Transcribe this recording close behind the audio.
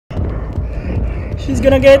She's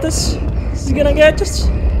gonna get us. She's gonna get us.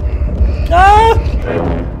 No!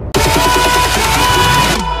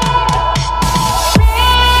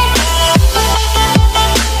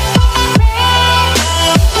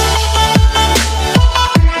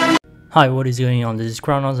 Hi, what is going on? This is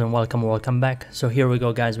Kronos and welcome back. So here we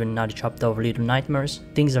go guys with another chapter of Little Nightmares.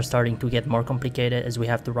 Things are starting to get more complicated as we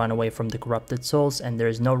have to run away from the corrupted souls and there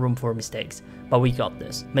is no room for mistakes. But we got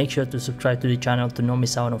this. Make sure to subscribe to the channel to not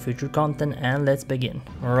miss out on future content and let's begin.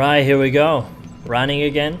 Alright, here we go. Running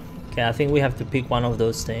again. Okay, I think we have to pick one of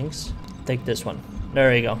those things. Take this one.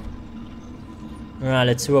 There we go. Alright,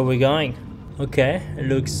 let's see where we're going. Okay, it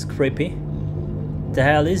looks creepy. What the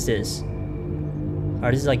hell is this?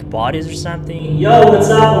 Are these like bodies or something? Yo, what's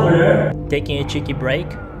up over there? Taking a cheeky break.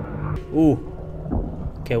 Ooh.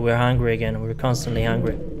 Okay, we're hungry again. We're constantly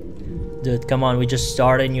hungry. Dude, come on. We just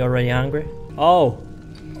started and you're already hungry? Oh.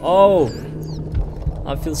 Oh.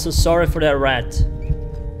 I feel so sorry for that rat.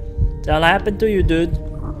 What the hell happened to you, dude?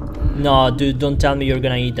 No, dude, don't tell me you're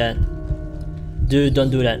gonna eat that. Dude, don't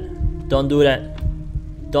do that. Don't do that.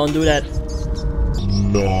 Don't do that.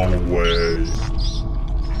 No way.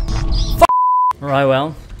 Alright,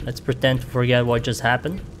 well, let's pretend to forget what just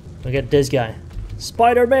happened. Look at this guy.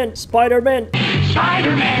 Spider-Man! Spider-Man!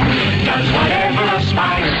 Spider-Man does whatever a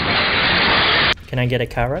spider. Can I get a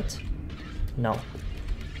carrot? No.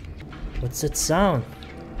 What's that sound?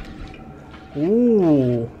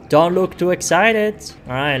 Ooh, don't look too excited.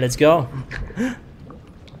 Alright, let's go.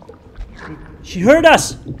 She heard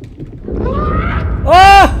us!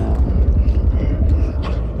 Ah!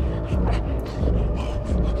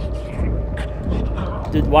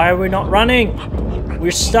 Dude, why are we not running?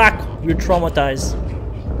 We're stuck. We're traumatized.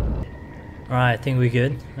 Alright, I think we're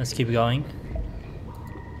good. Let's keep going.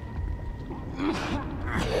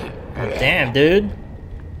 Oh, damn, dude.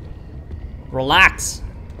 Relax.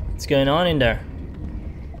 What's going on in there?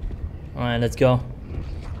 Alright, let's go.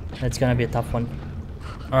 That's gonna be a tough one.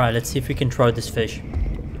 Alright, let's see if we can throw this fish.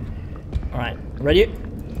 Alright, ready?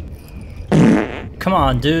 Come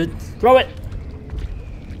on, dude. Throw it!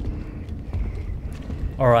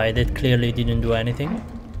 Alright, it clearly didn't do anything.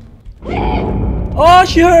 Oh,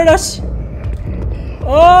 she heard us!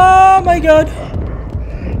 Oh my god!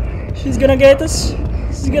 She's gonna get us!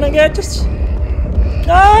 She's gonna get us!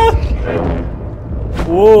 Ah!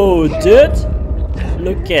 Whoa, dude!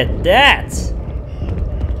 Look at that!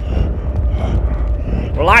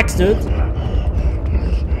 Relax, dude!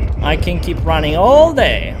 I can keep running all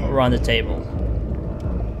day around the table.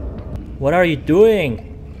 What are you doing?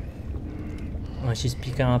 Oh, she's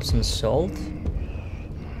picking up some salt.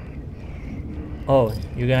 Oh,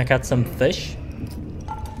 you're gonna cut some fish?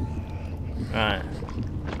 Alright.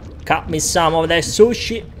 Cut me some of that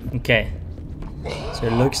sushi. Okay. So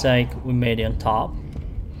it looks like we made it on top.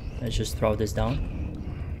 Let's just throw this down.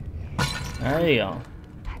 There you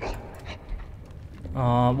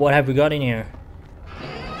go. What have we got in here?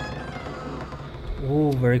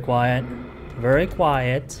 Ooh, very quiet. Very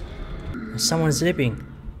quiet. Someone's sleeping.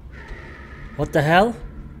 What the hell?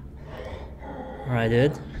 Alright,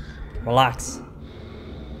 dude. Relax.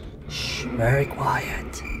 Shh, very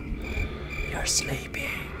quiet. You're sleeping.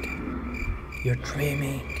 You're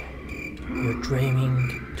dreaming. You're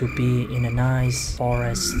dreaming to be in a nice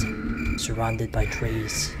forest surrounded by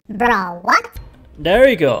trees. Bro, what? There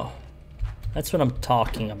you go. That's what I'm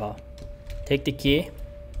talking about. Take the key.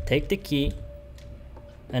 Take the key.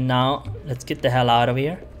 And now, let's get the hell out of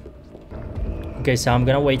here. Okay, so I'm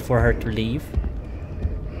gonna wait for her to leave.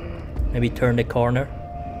 Maybe turn the corner.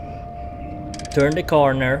 Turn the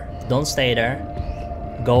corner. Don't stay there.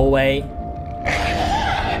 Go away.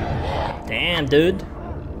 Damn, dude.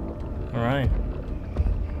 Alright.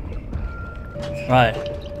 Right.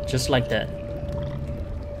 Just like that.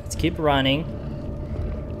 Let's keep running.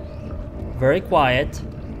 Very quiet.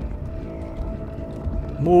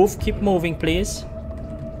 Move. Keep moving, please.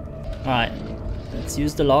 Alright. Let's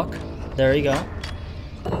use the lock. There you go.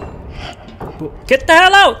 Get the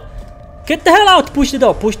hell out! Get the hell out! Push the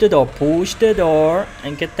door, push the door, push the door,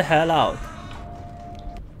 and get the hell out.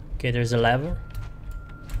 Okay, there's a lever.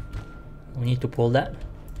 We need to pull that.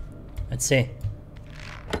 Let's see.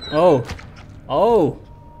 Oh! Oh!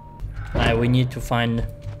 Alright, we need to find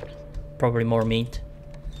probably more meat.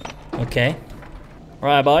 Okay.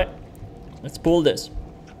 Alright, boy. Let's pull this.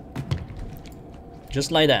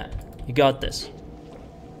 Just like that. You got this.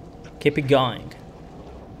 Keep it going.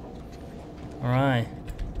 Alright.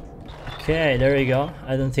 Okay, there you go.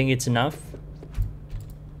 I don't think it's enough.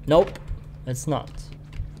 Nope, it's not.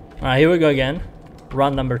 Alright, here we go again.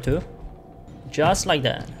 Run number 2. Just like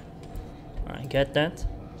that. Alright, get that.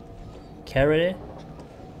 Carry it.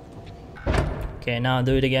 Okay, now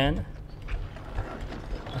do it again.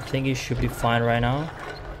 I think it should be fine right now.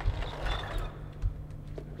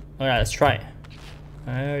 Alright, let's try.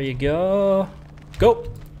 There you go. Go!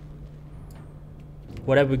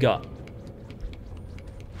 What have we got?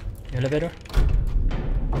 Elevator?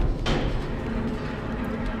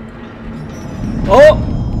 Oh!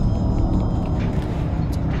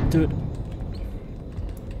 Dude.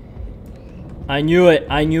 I knew it.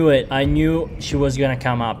 I knew it. I knew she was gonna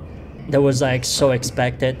come up. That was like so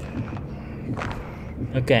expected.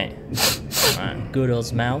 Okay. Alright, good old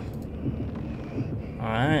smell.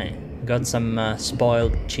 Alright. Got some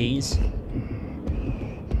spoiled cheese.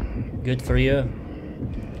 Good for you.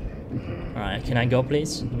 Alright, can I go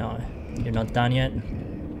please? No, you're not done yet.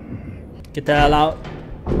 Get the hell out.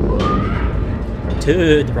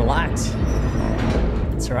 Dude, relax.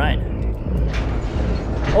 It's alright.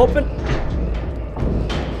 Open.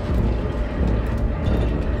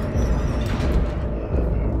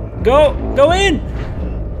 Go! Go in!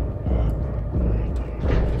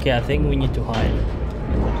 Okay, I think we need to hide.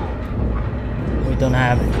 We don't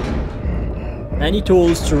have any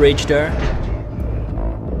tools to reach there.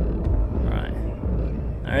 Alright.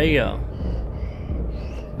 There you go.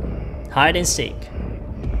 Hide and seek.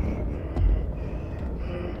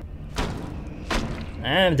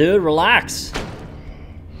 Damn, dude, relax.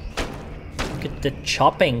 Look at the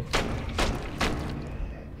chopping.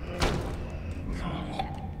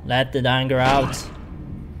 Let the anger out.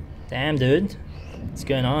 Damn, dude. What's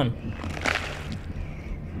going on?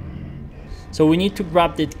 So we need to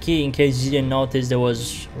grab that key in case you didn't notice there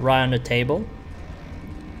was right on the table.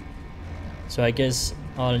 So I guess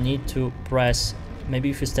I'll need to press. Maybe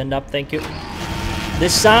if you stand up, thank you.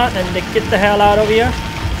 This sound and then get the hell out of here.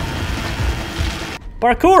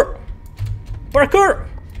 Parkour! Parkour!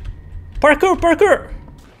 Parkour! Parkour!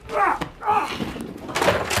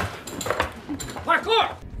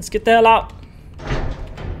 Parkour! Let's get the hell out.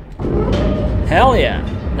 Hell yeah.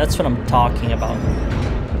 That's what I'm talking about.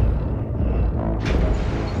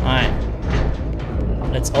 Alright.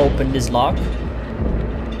 Let's open this lock.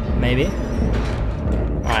 Maybe.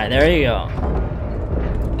 Alright, there you go.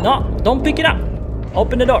 No, don't pick it up.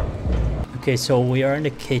 Open the door. Okay, so we are in the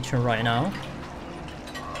kitchen right now.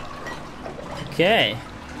 Okay.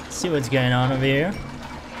 Let's see what's going on over here.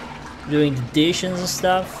 Doing the dishes and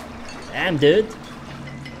stuff. Damn, dude.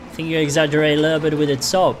 I think you exaggerated a little bit with the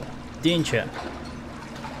soap, didn't you?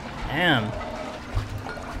 Damn.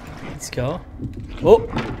 Let's go. Oh!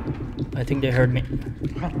 I think they heard me.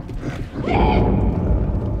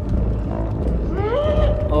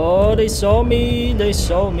 Oh, they saw me. They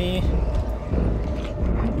saw me.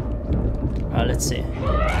 Alright, let's see.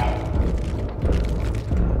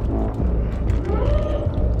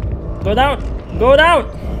 Go down! Go down!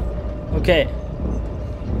 Okay.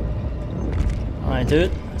 Alright,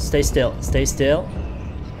 dude. Stay still. Stay still.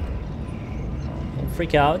 Don't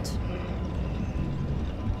freak out.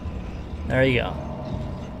 There you go.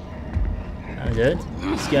 I'm good.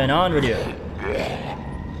 What's going on with you?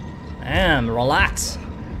 Damn, relax.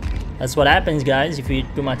 That's what happens, guys, if you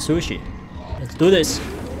eat too much sushi. Let's do this.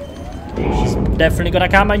 She's definitely gonna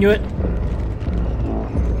come, I knew it.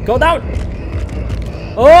 Go down!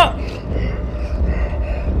 Oh!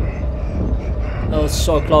 That was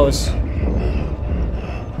so close.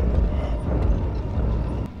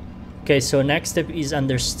 Okay, so next step is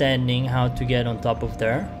understanding how to get on top of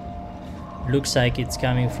there. Looks like it's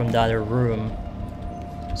coming from the other room.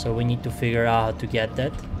 So we need to figure out how to get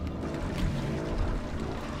that.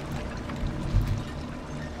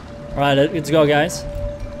 Alright, let's go, guys.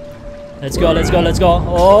 Let's go, let's go, let's go.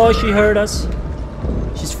 Oh, she heard us.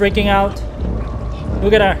 She's freaking out.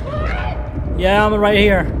 Look at her. Yeah, I'm right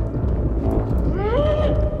here.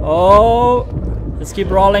 Oh, let's keep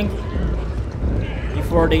rolling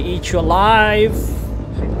before they eat you alive.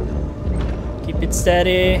 Keep it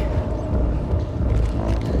steady.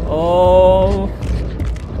 Oh,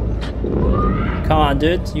 come on,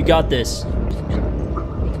 dude, you got this.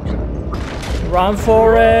 Run,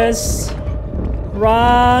 Forrest.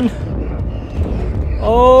 Run.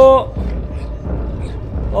 Oh,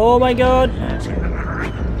 oh my god.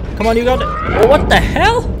 Come on, you got it. Oh, what the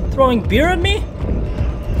hell? Throwing beer at me?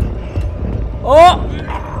 Oh,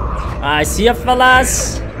 I see ya,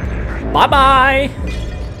 fellas. Bye bye.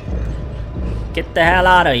 Get the hell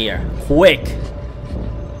out of here, quick.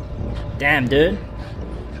 Damn, dude.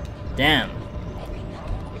 Damn.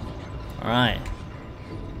 Alright.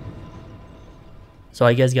 So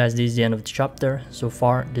I guess guys, this is the end of the chapter. So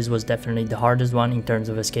far this was definitely the hardest one in terms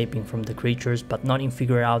of escaping from the creatures, but not in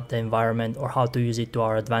figuring out the environment or how to use it to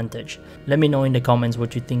our advantage. Let me know in the comments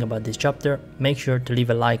what you think about this chapter. Make sure to leave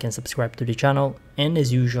a like and subscribe to the channel, and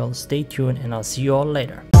as usual, stay tuned and I'll see you all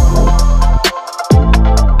later.